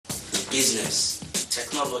business,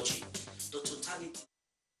 technology, the totality.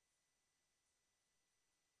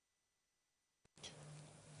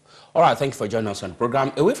 All right, thank you for joining us on the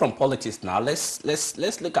program. Away from politics now, let's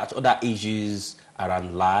look at other issues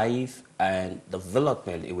around life and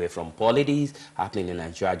development away from politics happening in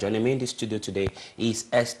Nigeria. Joining me in the studio today is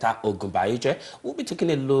Esther Ogunbaije. We'll be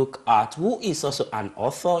taking a look at who is also an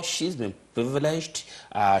author. She's been privileged.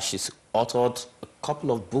 She's authored a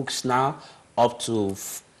couple of books now, up to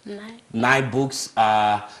nine books.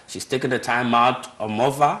 She's taken the time out, a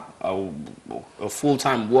mother, a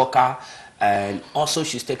full-time worker, and also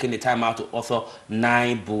she's taking the time out to author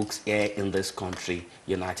 9 books here in this country,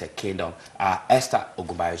 United Kingdom. Esther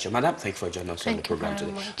Ogunbaije, madam, thank you for joining us on the program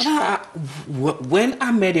today. When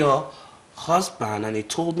I met your husband and he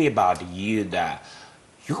told me about you, that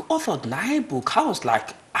you authored 9 books, I was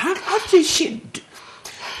like, how did she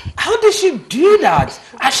do that?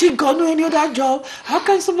 Has she got no any other job? How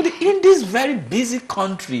can somebody in this very busy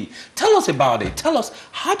country? Tell us about it. Tell us,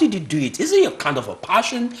 how did you do it? Is it your kind of a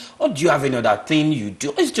passion, or do you have any other thing you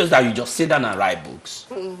do? It's just that you just sit down and write books.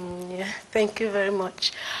 Yeah, thank you very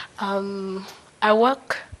much. I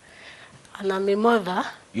work and I'm a mother.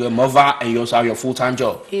 You're a mother and you also have your full-time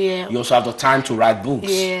job. Yeah. You also have the time to write books.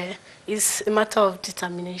 Yeah, it's a matter of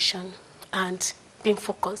determination and being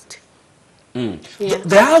focused. Yeah.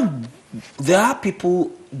 There are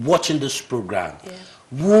people watching this program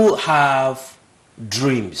who have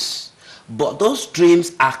dreams, but those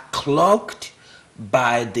dreams are clogged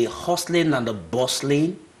by the hustling and the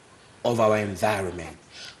bustling of our environment.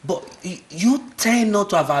 But you tend not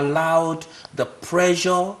to have allowed the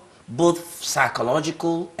pressure, both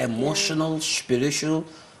psychological, emotional, spiritual,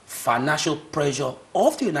 financial pressure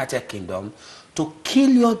of the United Kingdom to kill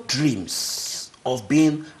your dreams of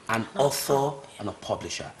being an author and a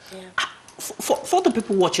publisher. For the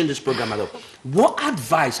people watching this program, what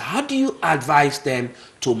advice, how do you advise them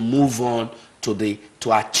to move on to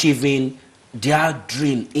achieving their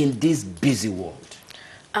dream in this busy world?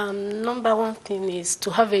 Number one thing is to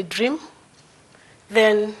have a dream.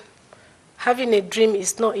 Then having a dream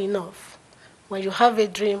is not enough. When you have a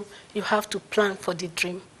dream, you have to plan for the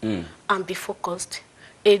dream and be focused.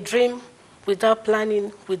 A dream without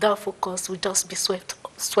planning, without focus, will just be swept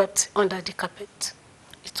under the carpet.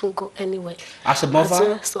 It won't go anywhere. As a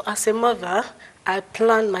mother? So as a mother, I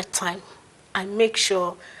plan my time. I make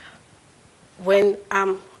sure when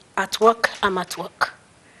I'm at work, I'm at work.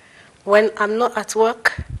 When I'm not at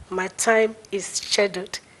work, my time is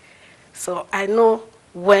scheduled. So I know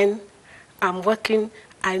when I'm working,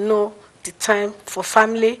 I know the time for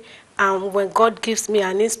family, and when God gives me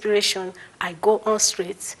an inspiration, I go on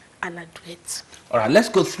straight and I do it. All right, let's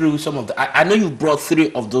go through some of the. I know you brought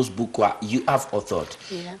 3 of those books you have authored.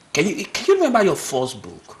 Yeah. Can you remember your first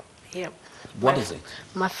book? Yeah. What is it?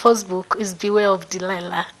 My first book is Beware of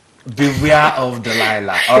Delilah. Beware of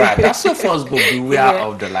Delilah. All right, that's your first book, Beware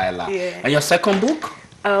of Delilah. Yeah. And your second book?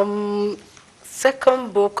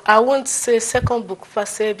 Second book, I won't say second book per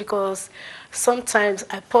se, because sometimes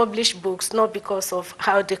I publish books not because of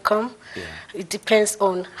how they come. Yeah. It depends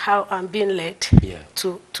on how I'm being led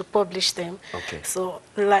to publish them. Okay. So,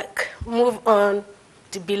 like, Move On,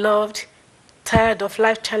 The Beloved, Tired of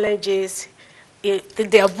Life Challenges,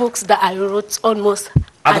 they are books that I wrote almost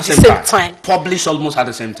at the same time. Published almost at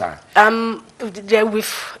the same time? They're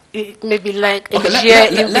with maybe like a year in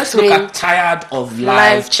between. Let's look at Tired of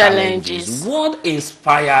Life Challenges. What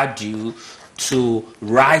inspired you to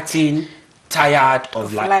writing Tired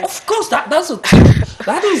of Life? Of course, that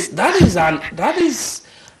is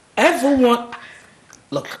everyone.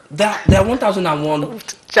 Look, there are 1001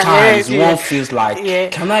 times one feels like,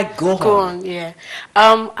 can I go on? Yeah.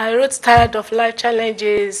 I wrote Tired of Life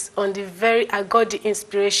Challenges I got the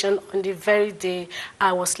inspiration on the very day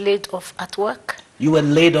I was laid off at work. You were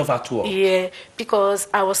laid off at work? Yeah, because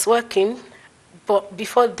I was working. But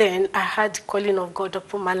before then, I had the calling of God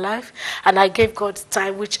upon my life, and I gave God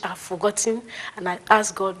time which I've forgotten, and I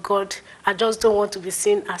asked God, I just don't want to be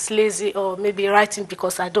seen as lazy or maybe writing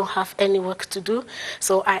because I don't have any work to do.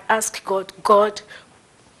 So I asked God,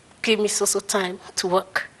 give me so time to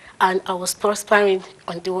work, and I was prospering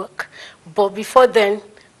on the work. But before then,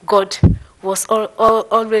 God was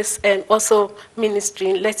always also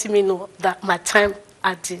ministering, letting me know that my time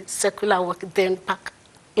at the secular work then back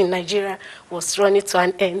in Nigeria was running to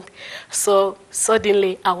an end. So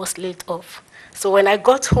suddenly I was laid off. So when I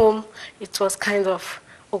got home, it was kind of,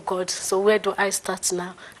 oh God, so where do I start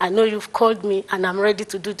now? I know you've called me and I'm ready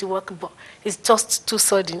to do the work, but it's just too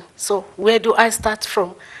sudden. So where do I start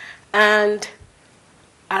from? And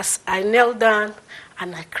as I knelt down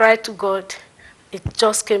and I cried to God, it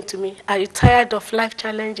just came to me. Are you tired of life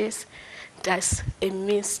challenges? There's a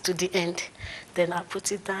means to the end. Then I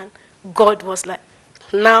put it down. God was like,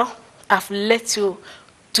 now I've let you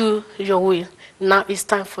do your will. Now it's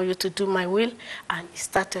time for you to do my will. And he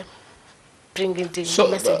started bringing the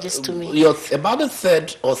messages to me. About the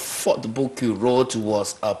third or fourth book you wrote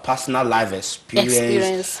was a personal life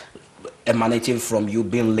experience emanating from you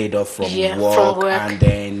being laid off from work, and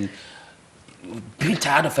then being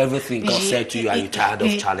tired of everything God said to you, and you're tired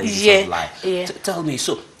of challenges of life. Tell me,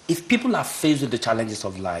 so if people are faced with the challenges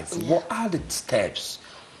of life, what are the steps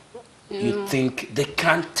you think they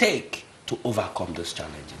can take to overcome those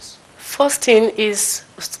challenges? First thing is,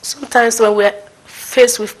 sometimes when we're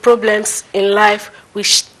faced with problems in life, we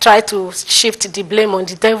try to shift the blame on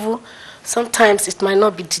the devil. Sometimes it might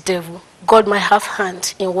not be the devil. God might have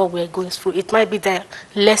hand in what we're going through. It might be the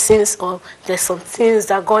lessons, or there's some things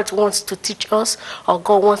that God wants to teach us, or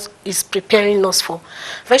God is preparing us for.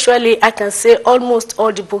 Virtually, I can say almost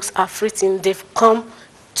all the books I've written, they've come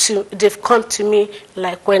to me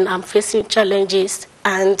like when I'm facing challenges,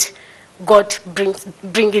 and God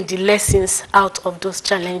bringing the lessons out of those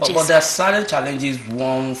challenges. But there are certain challenges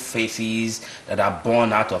one faces that are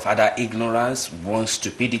born out of either ignorance, one's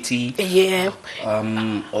stupidity,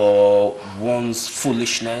 or one's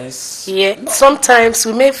foolishness. Sometimes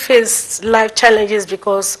we may face life challenges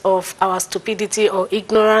because of our stupidity or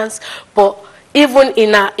ignorance, but even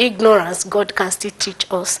in our ignorance, God can still teach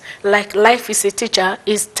us. Like life is a teacher,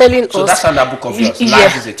 is telling us. So that's on that book of yours.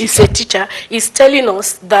 Life is a teacher. It's a teacher. It's telling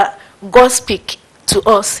us that God speaks to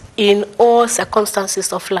us in all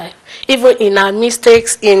circumstances of life, even in our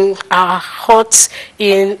mistakes, in our hurts,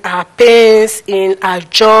 in our pains, in our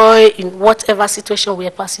joy, in whatever situation we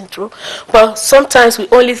are passing through. But sometimes we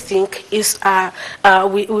only think is God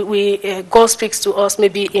speaks to us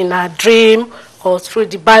maybe in our dream, or through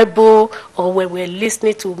the Bible, or when we're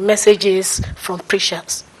listening to messages from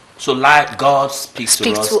preachers. So God speaks to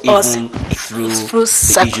us even through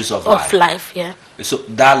the issues of life. So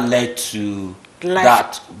that led to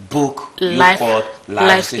that book you called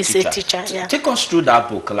Life is a Teacher. Take us through that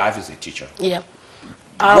book, Life is a Teacher.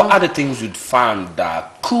 What are the things you'd found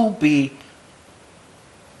that could be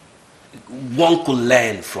one could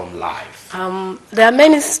learn from life? There are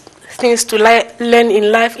many things to learn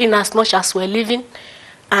in life, in as much as we're living.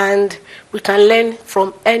 And we can learn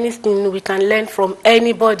from anything, we can learn from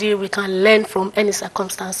anybody, we can learn from any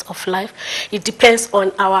circumstance of life. It depends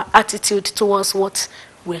on our attitude towards what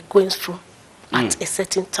we're going through at a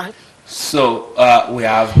certain time. So we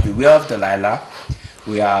have Beware of Delilah,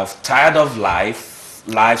 we have Tired of Life's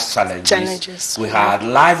Challenges. We had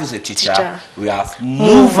Life is a Teacher. We have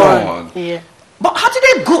Move On. But how did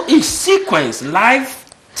they go in sequence? Life,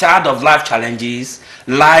 Tired of Life Challenges,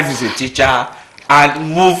 Life is a Teacher, and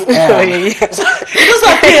Move On. It's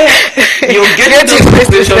like you get those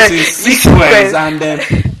situations in sequence, and then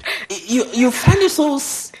you find it so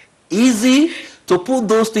easy to put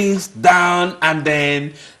those things down, and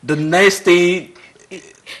then the next thing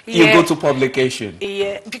you go to publication.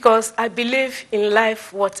 Because I believe in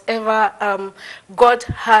life, whatever God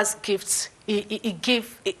has gifts.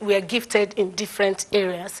 We are gifted in different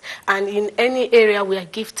areas, and in any area we are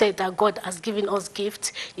gifted that God has given us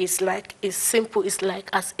gift, it's simple. It's like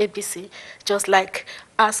as ABC. Just like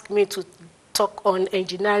ask me to talk on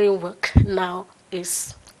engineering work now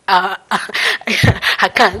is I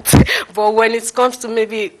can't. But when it comes to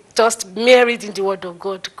maybe just mere reading the Word of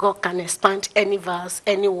God, God can expand any verse,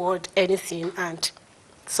 any word, anything, and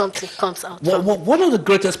something comes out. One of the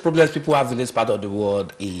greatest problems people have in this part of the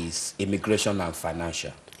world is immigration and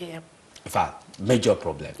financial. In fact, major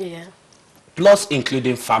problem. Plus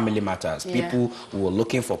including family matters. People who are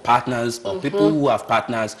looking for partners, or people who have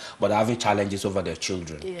partners but are having challenges over their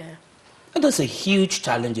children. And that's a huge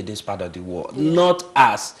challenge in this part of the world, not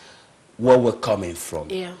as where we're coming from.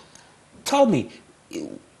 Tell me,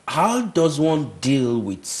 how does one deal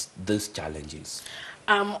with these challenges?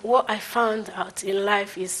 What I found out in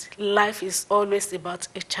life is always about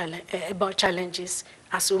about challenges.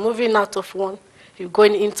 As we're moving out of one, you're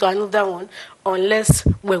going into another one, unless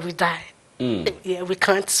when we die. We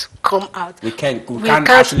can't come out. We can't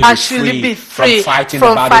actually be free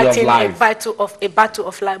from fighting a battle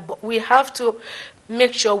of life. But we have to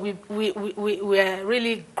make sure we are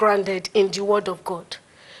really grounded in the Word of God.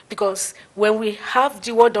 Because when we have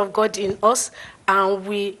the Word of God in us, and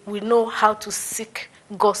we know how to seek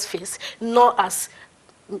God's face, not as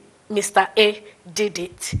Mr. A did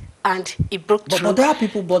it and he broke through. But there are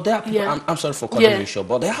people, I'm sorry for cutting you short,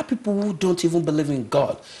 but there are people who don't even believe in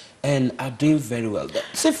God and are doing very well.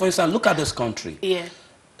 Say, for instance, look at this country.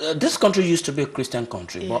 this country used to be a Christian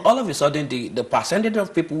country, but all of a sudden the percentage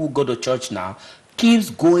of people who go to church now keeps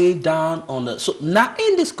going down on the. So now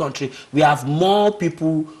in this country, we have more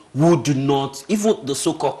people who do not, even the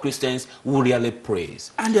so-called Christians, who really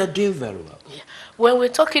praise, and they are doing very well. Yeah. When we're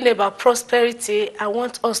talking about prosperity, I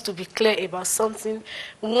want us to be clear about something.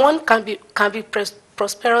 One can be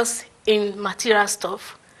prosperous in material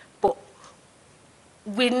stuff, but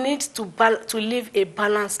we need to live a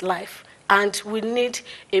balanced life, and we need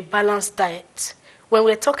a balanced diet. When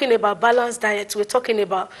we're talking about balanced diet, we're talking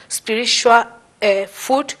about spiritual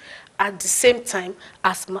food at the same time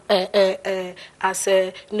as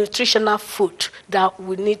nutritional food that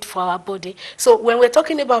we need for our body. So when we're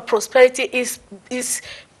talking about prosperity, is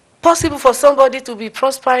possible for somebody to be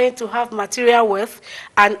prospering, to have material wealth,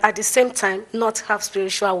 and at the same time not have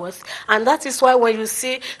spiritual wealth. And that is why when you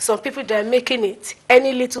see some people that are making it,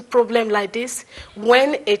 any little problem like this,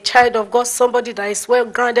 when a child of God, somebody that is well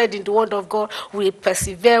grounded in the word of God, will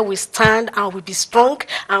persevere, will stand, and will be strong,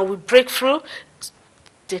 and will break through,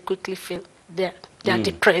 they quickly feel they are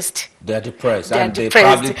depressed. They're depressed. They are and they're depressed,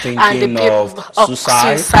 probably thinking of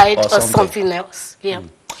suicide or or something else. Yeah.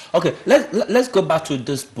 Okay, let's go back to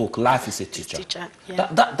this book, Life is a Teacher. Yeah.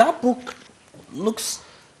 That book looks,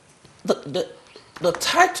 the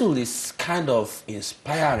title is kind of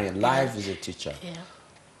inspiring. Life is a Teacher. Yeah.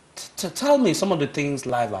 Tell me some of the things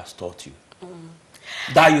life has taught you.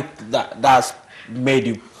 That's made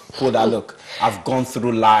you put that, look, I've gone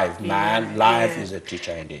through life, man. Life is a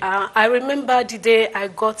teacher indeed. I remember the day I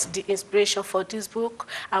got the inspiration for this book.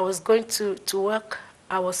 I was going to work.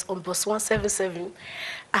 I was on bus 177,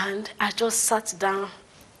 and I just sat down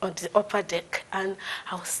on the upper deck, and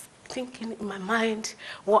I was thinking in my mind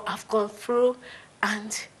what I've gone through,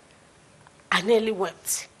 and I nearly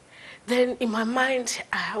wept. Then in my mind,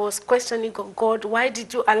 I was questioning God, why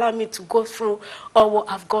did you allow me to go through all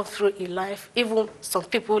what I've gone through in life? Even some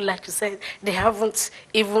people, like you said, they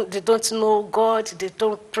don't know God, they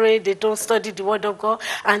don't pray, they don't study the word of God,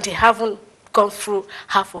 and they haven't gone through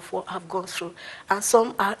half of what I've gone through. And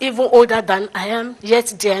some are even older than I am, yet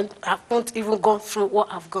they haven't even gone through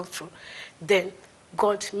what I've gone through. Then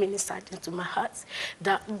God ministered into my heart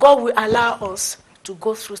that God will allow us to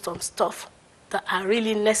go through some stuff that are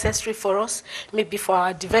really necessary for us, maybe for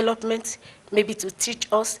our development, maybe to teach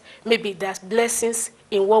us, maybe there's blessings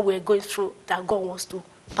in what we're going through that God wants to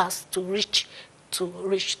pass to reach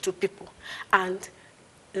to people. And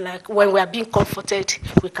like when we are being comforted,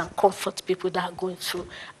 we can comfort people that are going through.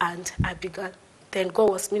 And I began. Then God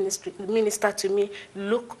was ministered to me.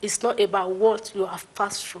 Look, it's not about what you have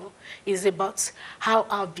passed through. It's about how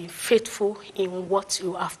I've been faithful in what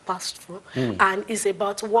you have passed through. And it's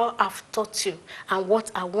about what I've taught you and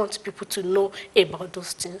what I want people to know about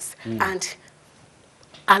those things. And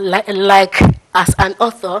like as an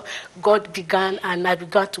author, God began, and I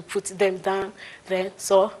began to put them down. Then,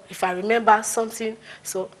 so if I remember something,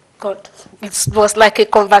 so God, it was like a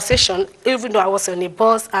conversation, even though I was on a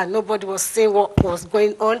bus and nobody was saying what was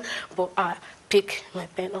going on, but I picked my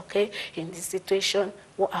pen, okay, in this situation,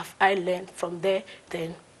 what have I learned from there?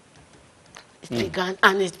 Then it began,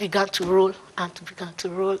 and it began to roll, and it began to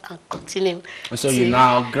roll and continue. And so you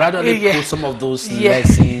now gradually put some of those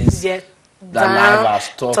lessons that life has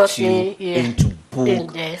taught you into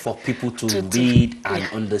book for people to read and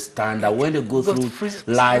understand that when they go through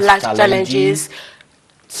life challenges,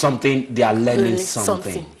 they are learning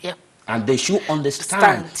something. And they should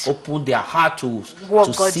understand, open their heart to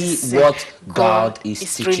see what God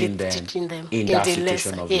is teaching them in that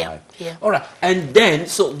situation of life. All right. And then,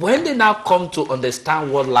 so when they now come to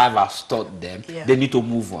understand what life has taught them, they need to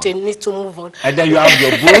move on. They need to move on. And then you have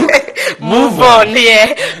your book, move on.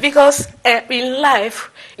 Because in life,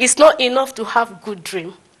 it's not enough to have good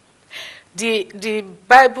dream. The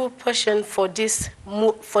Bible portion for this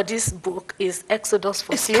book is Exodus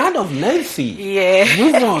 14. It's kind of lengthy.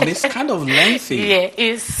 Move on. It's kind of lengthy.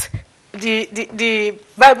 It's the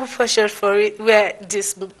Bible portion for it where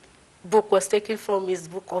this book was taken from is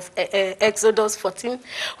book of Exodus 14,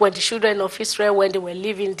 when the children of Israel, when they were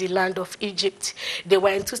leaving the land of Egypt, they were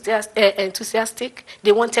enthusiastic.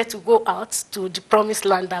 They wanted to go out to the promised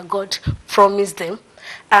land that God promised them,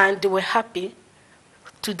 and they were happy.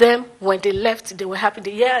 To them, when they left, they were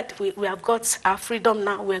happy. We have got our freedom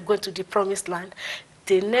now. We're going to the promised land.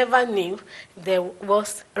 They never knew there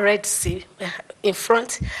was Red Sea in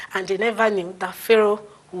front, and they never knew that Pharaoh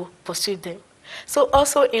would pursue them. So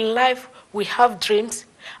also in life, we have dreams.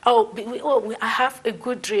 I have a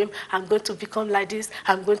good dream. I'm going to become like this.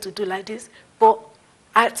 I'm going to do like this. But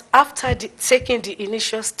after taking the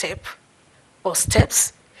initial step or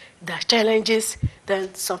steps, there are challenges,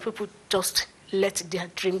 then some people just let their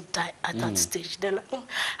dream die at that stage. They're like, "Oh,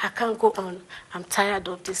 I can't go on. I'm tired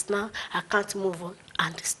of this now. I can't move on,"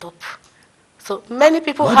 and they stop. So many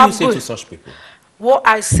people What do have you say good. to such people? What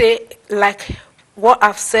I say, like what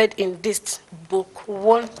I've said in this book,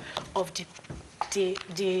 one of the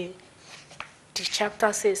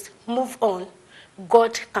chapter says, move on.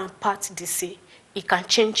 God can part the sea. He can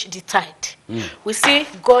change the tide. We see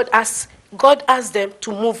God asked them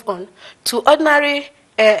to move on. To ordinary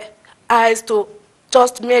eyes, to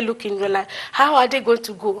just mere looking, you're like, how are they going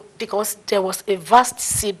to go? Because there was a vast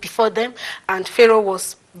sea before them, and Pharaoh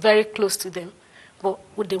was very close to them.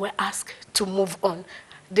 But they were asked to move on.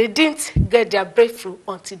 They didn't get their breakthrough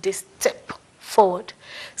until they step forward.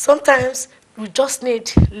 Sometimes we just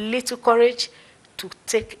need little courage to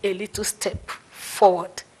take a little step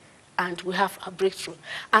forward, and we have a breakthrough.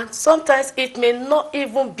 And sometimes it may not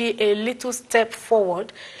even be a little step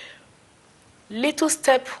forward. Little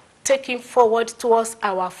step taking forward towards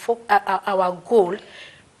our goal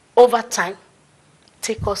over time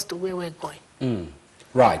take us to where we're going.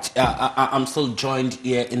 Right. I'm still joined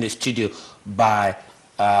here in the studio by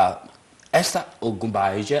Esther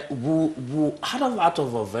Ogumbaije, who out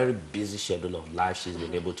of a very busy schedule of life, she's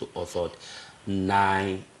been able to author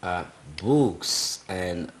 9 books.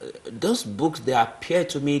 And those books, they appear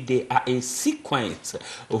to me, they are in sequence.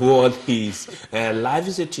 One is Life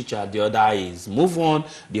is a Teacher, the other is Move On,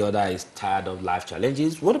 the other is Tired of Life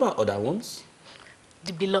Challenges. What about other ones?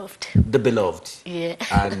 The Beloved. The Beloved. Yeah.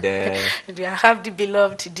 And we have the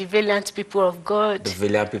Beloved, the Valiant People of God. The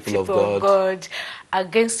Valiant People of God.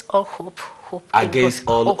 Against all hope. Hope Against in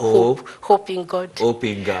God. all hope. Hope in God. Hope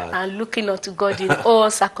in God. And looking unto God in all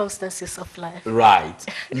circumstances of life. Right.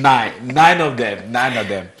 9 of them. 9 of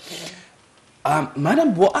them. Yeah.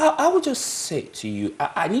 Madam, what I would just say to you,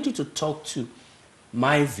 I need you to talk to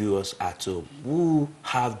my viewers at home who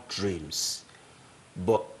have dreams,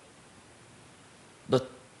 but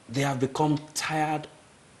they have become tired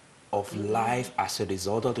of life as a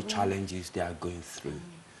result of the challenges they are going through.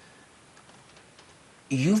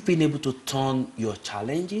 You've been able to turn your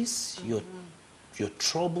challenges, your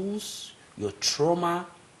troubles, your trauma,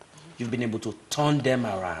 you've been able to turn them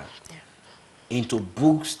around into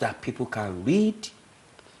books that people can read,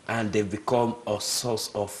 and they've become a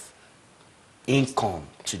source of income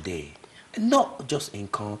today. Not just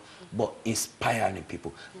income, but inspiring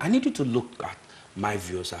people. I need you to look at my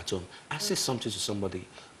viewers at home and say something to somebody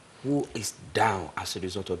who is down as a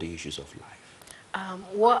result of the issues of life.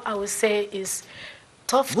 What I would say is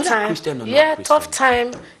tough Whether time. Christian or Yeah, not Christian. tough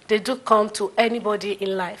time, they do come to anybody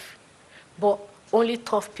in life, but only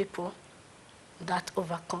tough people that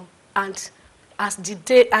overcome. And as the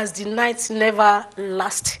night never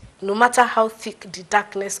lasts, no matter how thick the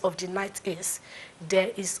darkness of the night is,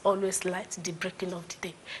 there is always light, the breaking of the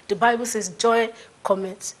day. The Bible says joy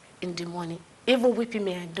cometh in the morning. Even weeping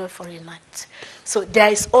may endure for a night. So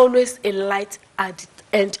there is always a light at the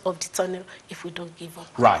end of the tunnel if we don't give up.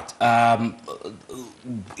 Right.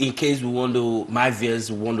 In case my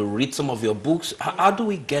viewers want to read some of your books, how do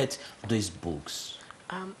we get these books?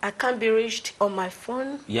 I can be reached on my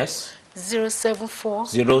phone. Yes. 074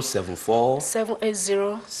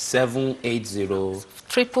 780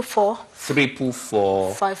 444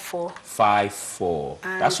 54.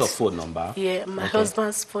 That's your phone number. Yeah, my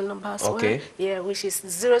husband's phone number as well. Yeah, which is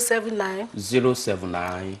 079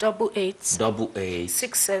 88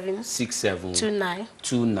 67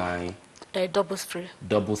 29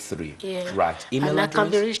 33. Yeah. Right. Email and address? I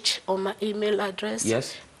can be reached on my email address.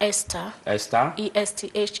 Yes. Esther. ESTHER.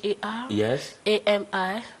 Yes.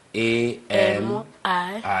 AMI. Esther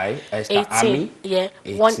 18, Ami. yeah,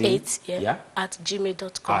 18 yeah, at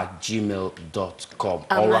gmail.com. At gmail.com.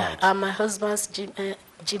 And all right. And my husband's Gmail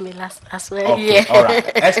as well. Okay, yeah. all right.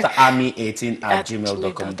 Esther Ami 18 at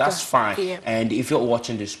gmail.com. That's fine. Yeah. And if you're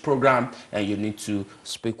watching this program and you need to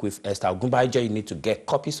speak with Esther Ogumbaije, you need to get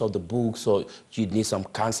copies of the book, so you need some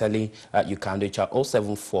counseling, you can reach out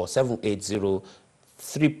 074 780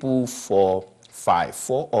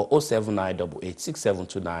 44454 or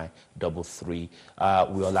 07988672933.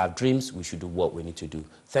 We all have dreams. We should do what we need to do.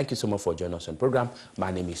 Thank you so much for joining us on the program. My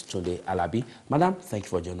name is Tunde Alabi. Madam, thank you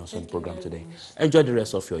for joining us on the program today. Enjoy the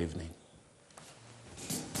rest of your evening.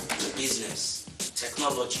 Business,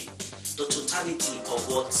 technology, the totality of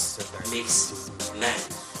what makes man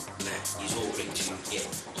is what we bring to you here on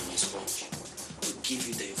NEWSPUNCH. We give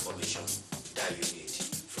you the information that you need,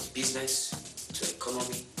 from business to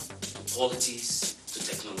economy, to politics, to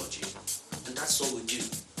technology. And that's all we do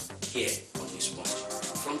here on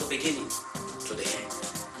NEWSPUNCH, from the beginning to the end.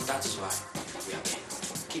 And that is why we are here.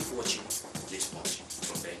 Keep watching.